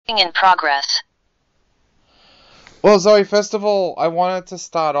In progress. Well, Zoe, first of all, I wanted to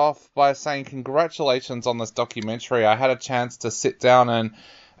start off by saying congratulations on this documentary. I had a chance to sit down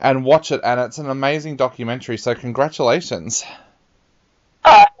and watch it, and it's an amazing documentary, so congratulations.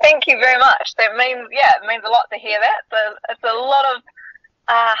 Oh, thank you very much. It means a lot to hear that. It's a lot of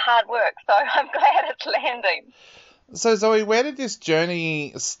hard work, so I'm glad it's landing. So, Zoe, where did this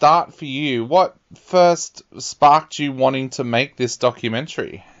journey start for you? What first sparked you wanting to make this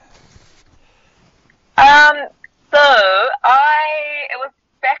documentary? It was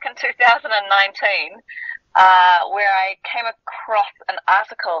back in 2019 where I came across an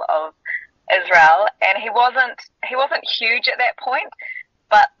article of Israel, and he wasn't huge at that point,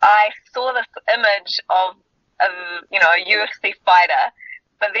 but I saw this image of a UFC fighter,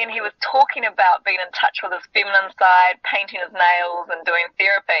 but then he was talking about being in touch with his feminine side, painting his nails and doing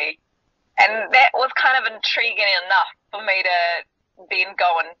therapy, and that was kind of intriguing enough for me to then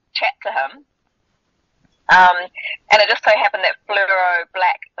go and chat to him. And it just so happened that Fluoro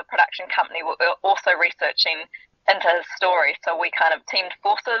Black, the production company, were also researching into his story. So we kind of teamed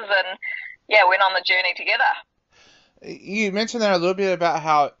forces and, went on the journey together. You mentioned there a little bit about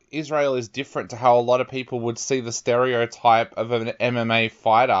how Israel is different to how a lot of people would see the stereotype of an MMA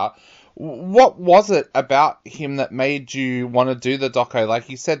fighter. What was it about him that made you want to do the doco? Like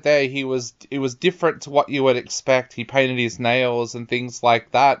you said there, it was different to what you would expect. He painted his nails and things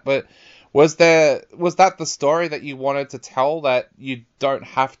like that, but was that the story that you wanted to tell, that you don't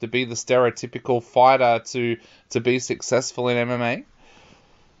have to be the stereotypical fighter to be successful in MMA?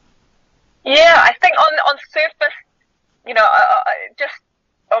 Yeah, I think on surface, just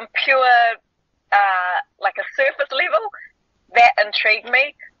on pure, like a surface level, that intrigued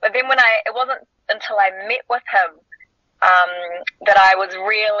me. But then it wasn't until I met with him that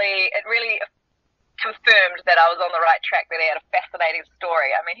it really confirmed that I was on the right track, that he had a fascinating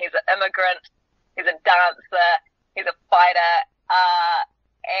story. I mean, he's an immigrant, he's a dancer, he's a fighter,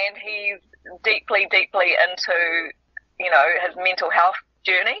 and he's deeply, deeply into, his mental health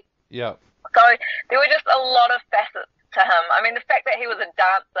journey. Yeah. So there were just a lot of facets to him. I mean, the fact that he was a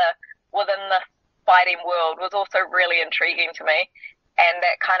dancer within this fighting world was also really intriguing to me, and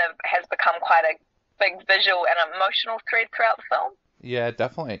that kind of has become quite a big visual and emotional thread throughout the film. Yeah,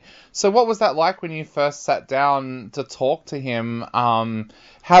 definitely. So what was that like when you first sat down to talk to him?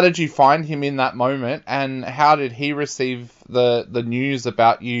 How did you find him in that moment, and how did he receive the news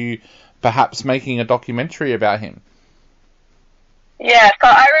about you perhaps making a documentary about him? Yeah, so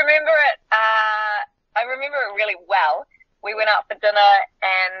I remember it really well. We went out for dinner,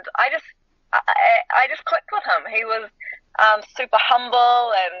 and I just clicked with him. He was super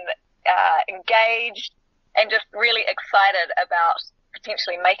humble and engaged, and just really excited about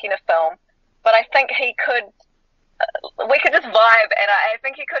potentially making a film. But I think we could just vibe, and I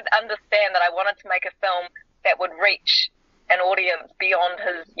think he could understand that I wanted to make a film that would reach an audience beyond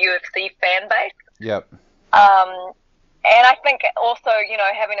his UFC fan base. Yep. And I think also,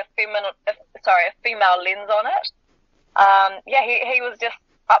 having a female lens on it. He was just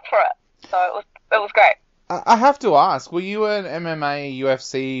up for it. So it was great. I have to ask, were you an MMA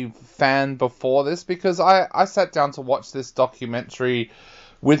UFC fan before this? Because I sat down to watch this documentary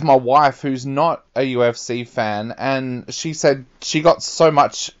with my wife, who's not a UFC fan, and she said she got so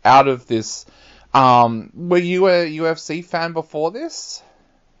much out of this. Were you a UFC fan before this?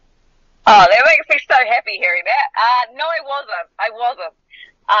 Oh, that makes me so happy hearing that. No, I wasn't.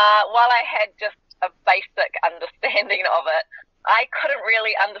 While I had just a basic understanding of it, I couldn't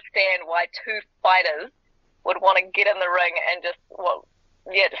really understand why two fighters would want to get in the ring and just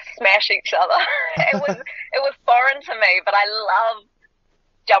smash each other. It was foreign to me, but I love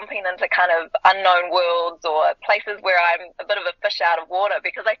jumping into kind of unknown worlds or places where I'm a bit of a fish out of water,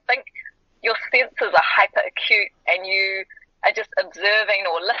 because I think your senses are hyper acute and you are just observing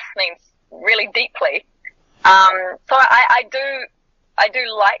or listening really deeply. So I do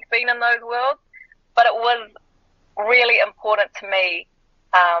like being in those worlds, but it was really important to me,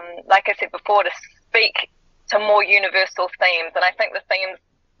 like I said before, to speak to more universal themes. And I think the themes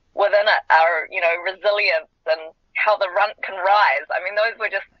within it are, resilience and how the runt can rise. I mean, those were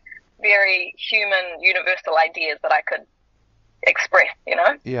just very human, universal ideas that I could express,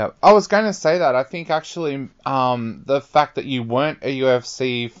 Yeah, I was going to say that. I think actually the fact that you weren't a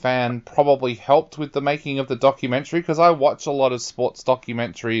UFC fan probably helped with the making of the documentary, because I watch a lot of sports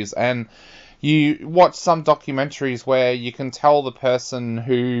documentaries, and you watch some documentaries where you can tell the person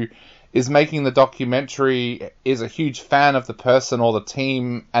who is making the documentary is a huge fan of the person or the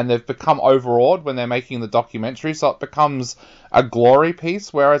team, and they've become overawed when they're making the documentary, so it becomes a glory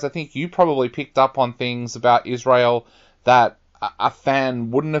piece, whereas I think you probably picked up on things about Israel that a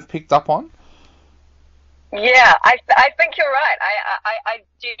fan wouldn't have picked up on? Yeah, I think you're right. I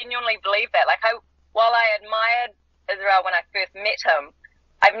genuinely believe that. Like, while I admired Israel when I first met him,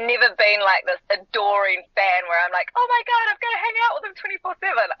 I've never been like this adoring fan where I'm like, oh my God, I'm going to hang out with him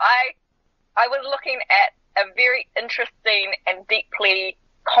 24/7. I was looking at a very interesting and deeply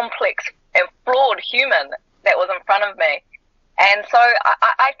complex and flawed human that was in front of me. And so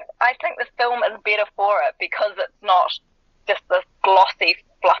I think the film is better for it because it's not just this glossy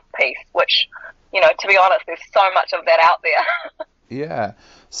fluff piece, which, you know, to be honest, there's so much of that out there. Yeah.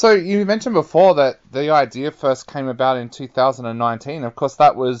 So you mentioned before that the idea first came about in 2019. Of course,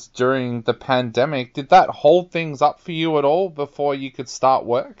 that was during the pandemic. Did that hold things up for you at all before you could start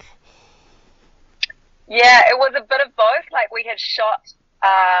work? Yeah, it was a bit of both. Like, we had shot,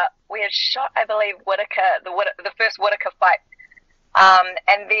 I believe, the first Whittaker fight.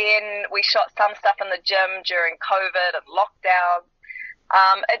 And then we shot some stuff in the gym during COVID and lockdown.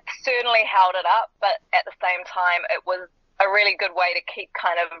 It certainly held it up, but at the same time, it was a really good way to keep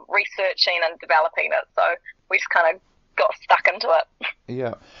kind of researching and developing it. So we just kind of got stuck into it.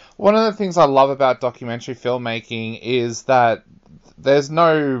 Yeah. One of the things I love about documentary filmmaking is that there's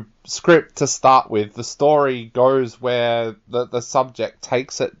no script to start with. The story goes where the subject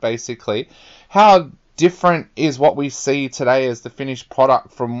takes it, basically. How different is what we see today as the finished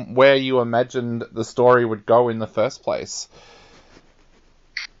product from where you imagined the story would go in the first place?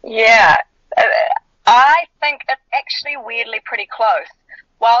 Yeah, I think it's actually weirdly pretty close.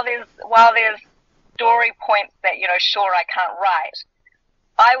 While there's story points that, you know, sure, I can't write,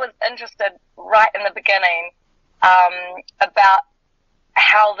 I was interested right in the beginning about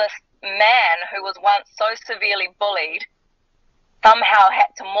how this man who was once so severely bullied somehow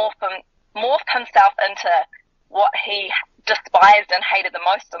had to morph himself into what he despised and hated the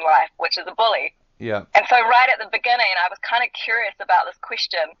most in life, which is a bully. Yeah. And so right at the beginning, I was kind of curious about this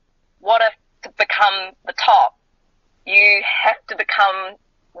question. What if to become the top, you have to become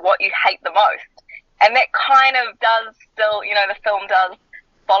what you hate the most? And that kind of does still, you know, the film does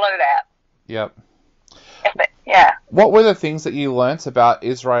follow that. Yep. Yeah. What were the things that you learnt about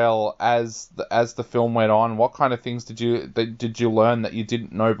Israel as the film went on? What kind of things did you learn that you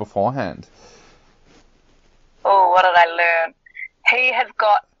didn't know beforehand? Oh, what did I learn? He has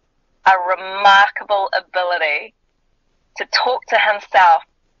got a remarkable ability to talk to himself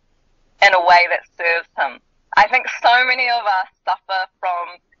in a way that serves him. I think so many of us suffer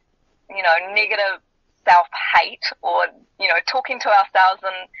from, you know, negative self-hate or, you know, talking to ourselves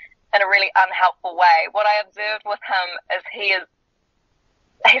in a really unhelpful way. What I observed with him is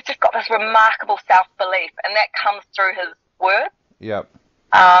he's just got this remarkable self-belief, and that comes through his words. Yep.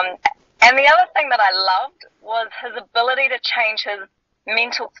 And the other thing that I loved was his ability to change his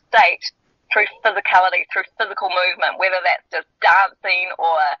mental state through physicality, through physical movement, whether that's just dancing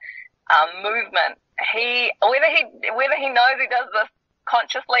or movement. Whether he knows he does this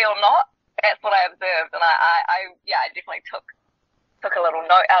consciously or not, that's what I observed, and I definitely took a little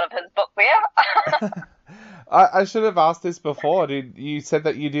note out of his book there. I should have asked this before. You said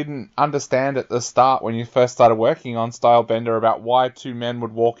that you didn't understand at the start when you first started working on Stylebender about why two men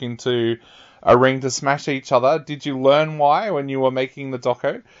would walk into a ring to smash each other. Did you learn why when you were making the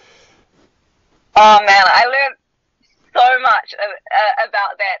doco? Oh man, I learned so much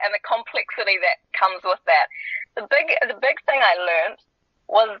about that and the complexity that comes with that. The big thing I learned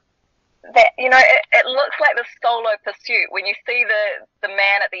was that, you know, it looks like the solo pursuit. When you see the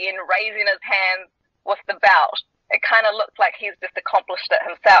man at the end raising his hands with the belt, it kind of looks like he's just accomplished it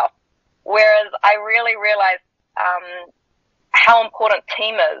himself. Whereas I really realized how important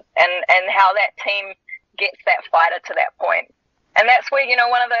team is and how that team gets that fighter to that point. And that's where, you know,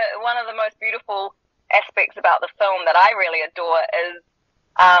 one of the most beautiful aspects about the film that I really adore is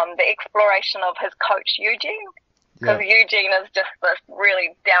the exploration of his coach Eugene. Because Eugene is just this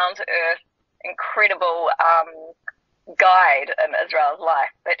really down-to-earth, incredible guide in Israel's life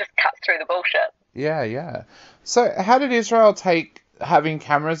that just cuts through the bullshit. Yeah. So how did Israel take having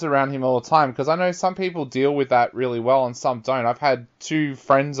cameras around him all the time? Because I know some people deal with that really well and some don't. I've had two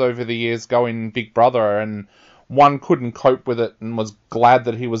friends over the years go in Big Brother, and one couldn't cope with it and was glad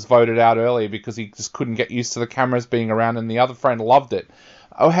that he was voted out early because he just couldn't get used to the cameras being around, and the other friend loved it.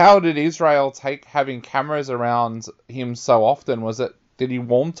 Oh, how did Israel take having cameras around him so often? Did he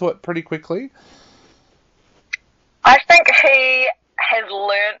warm to it pretty quickly? I think he has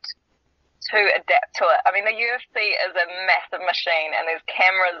learnt to adapt to it. I mean, the UFC is a massive machine, and there's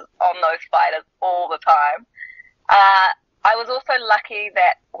cameras on those fighters all the time. I was also lucky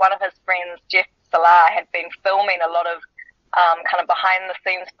that one of his friends, Jeff Salah, had been filming a lot of kind of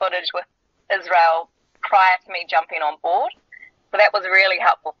behind-the-scenes footage with Israel prior to me jumping on board. So that was really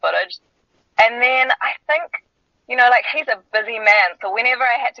helpful footage. And then I think, like he's a busy man. So whenever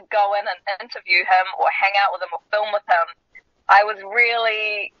I had to go in and interview him or hang out with him or film with him, I was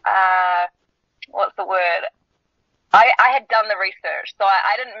really, what's the word? I had done the research, so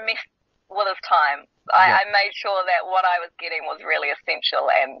I didn't mess with his time. I made sure that what I was getting was really essential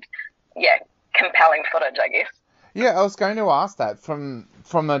and, compelling footage, I guess. Yeah, I was going to ask that from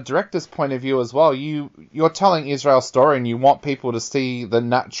a director's point of view as well. You're telling Israel's story and you want people to see the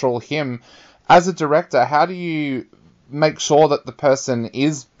natural him. As a director, how do you make sure that the person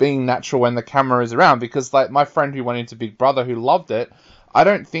is being natural when the camera is around? Because like my friend who went into Big Brother who loved it, I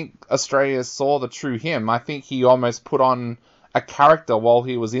don't think Australia saw the true him. I think he almost put on a character while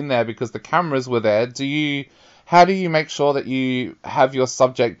he was in there because the cameras were there. How do you make sure that you have your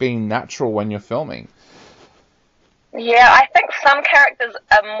subject being natural when you're filming? Yeah, I think some characters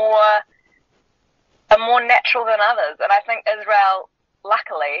are more natural than others, and I think Israel,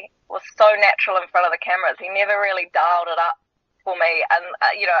 luckily, was so natural in front of the cameras. He never really dialed it up for me, and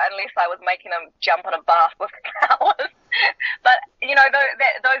unless I was making him jump in a bath with flowers. But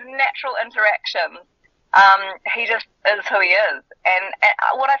those natural interactions, he just is who he is. And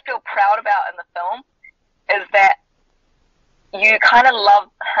what I feel proud about in the film is that you kind of love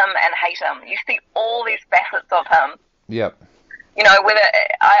him and hate him. You see all these facets of him. Yep. Whether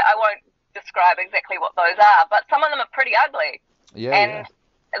I won't describe exactly what those are, but some of them are pretty ugly. Yeah. And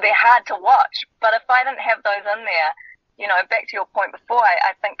they're hard to watch. But if I didn't have those in there, back to your point before,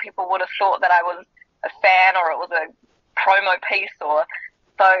 I think people would have thought that I was a fan or it was a promo piece or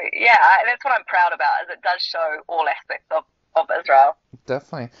so. Yeah, that's what I'm proud about, is it does show all aspects of Israel.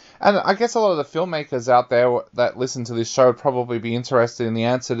 Definitely. And I guess a lot of the filmmakers out there that listen to this show would probably be interested in the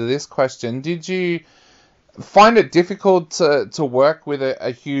answer to this question. Did you find it difficult to work with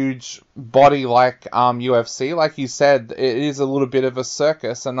a huge body like UFC? Like you said, it is a little bit of a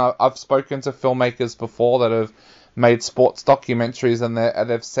circus, and I've spoken to filmmakers before that have made sports documentaries, and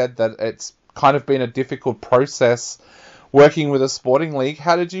they've said that it's kind of been a difficult process working with a sporting league.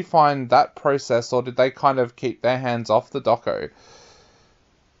 How did you find that process, or did they kind of keep their hands off the doco?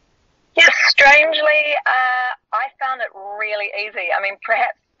 Yes, strangely, I found it really easy. I mean,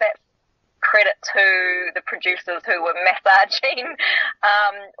 perhaps that's credit to the producers who were massaging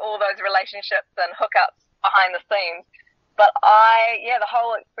all those relationships and hookups behind the scenes. But the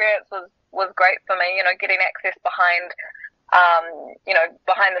whole experience was great for me, getting access behind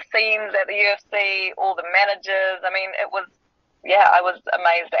the scenes at the UFC, all the managers. I mean, I was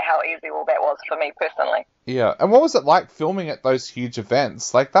amazed at how easy all that was for me personally. Yeah, and what was it like filming at those huge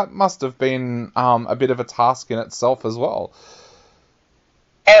events? Like, that must have been a bit of a task in itself as well.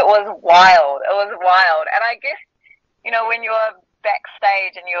 It was wild. And I guess, when you're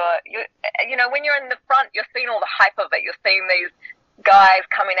backstage and when you're in the front, you're seeing all the hype of it. You're seeing these guys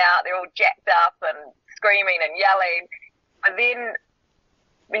coming out, they're all jacked up and screaming and yelling. But then,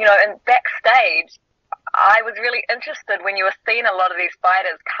 in backstage, I was really interested when you were seeing a lot of these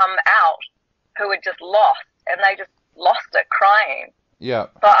fighters come out who had just lost, and they just lost it crying. Yeah.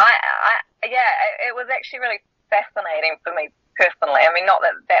 So it was actually really fascinating for me personally. I mean, not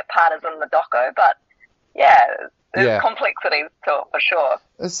that part is in the doco, but there's complexities to it for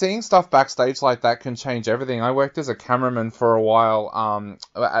sure. Seeing stuff backstage like that can change everything. I worked as a cameraman for a while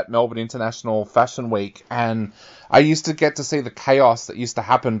at Melbourne International Fashion Week, and I used to get to see the chaos that used to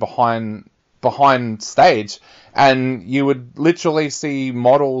happen behind stage, and you would literally see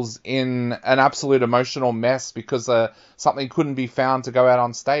models in an absolute emotional mess because something couldn't be found to go out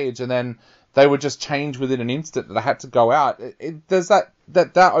on stage, and then they would just change within an instant that they had to go out. Does that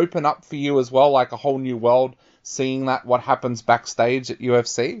open up for you as well, like a whole new world, seeing what happens backstage at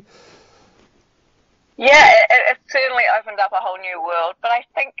UFC? Yeah, it certainly opened up a whole new world, but I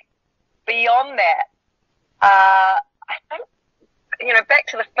think beyond that, I think, back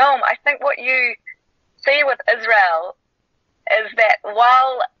to the film, I think what you see with Israel is that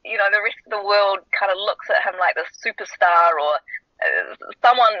while, the rest of the world kind of looks at him like this superstar or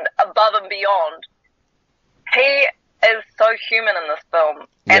someone above and beyond, he is so human in this film.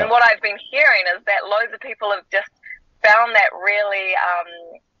 Yeah. And what I've been hearing is that loads of people have just found that really,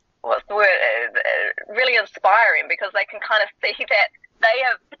 really inspiring, because they can kind of see that they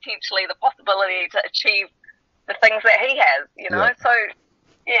have potentially the possibility to achieve the things that he has, Yeah. So,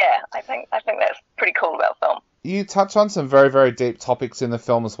 I think that's pretty cool about film. You touch on some very, very deep topics in the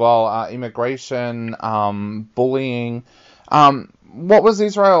film as well. Immigration, bullying. What was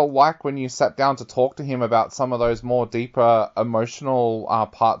Israel like when you sat down to talk to him about some of those more deeper emotional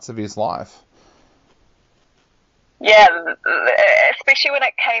parts of his life? Yeah, especially when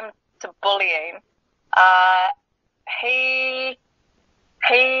it came to bullying. He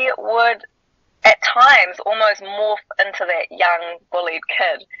he would at times almost morph into that young bullied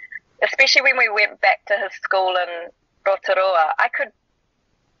kid, especially when we went back to his school in Rotorua. I could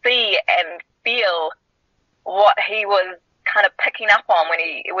see and feel what he was kind of picking up on when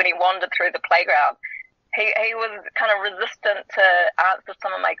he wandered through the playground. He was kind of resistant to answer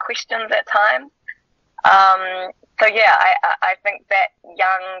some of my questions at times. So yeah, I think that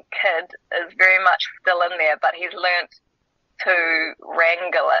young kid is very much still in there, but he's learnt to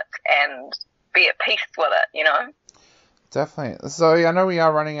wrangle it and be at peace with it, you know? Definitely. So I know we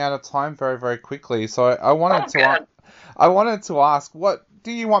are running out of time very, very quickly. So I wanted to ask, what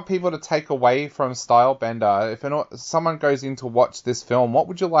do you want people to take away from Stylebender? If someone goes in to watch this film, what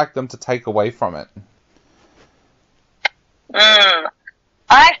would you like them to take away from it?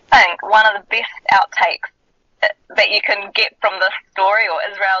 I think one of the best outtakes that you can get from this story, or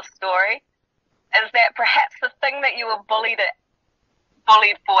Israel's story, is that perhaps the thing that you were bullied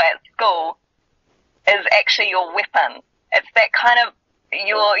for at school is actually your weapon. It's that kind of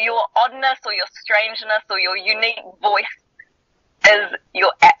your oddness or your strangeness or your unique voice is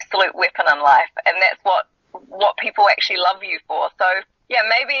your absolute weapon in life, and that's what people actually love you for. So yeah,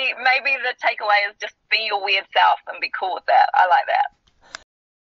 maybe the takeaway is just be your weird self and be cool with that. I like that.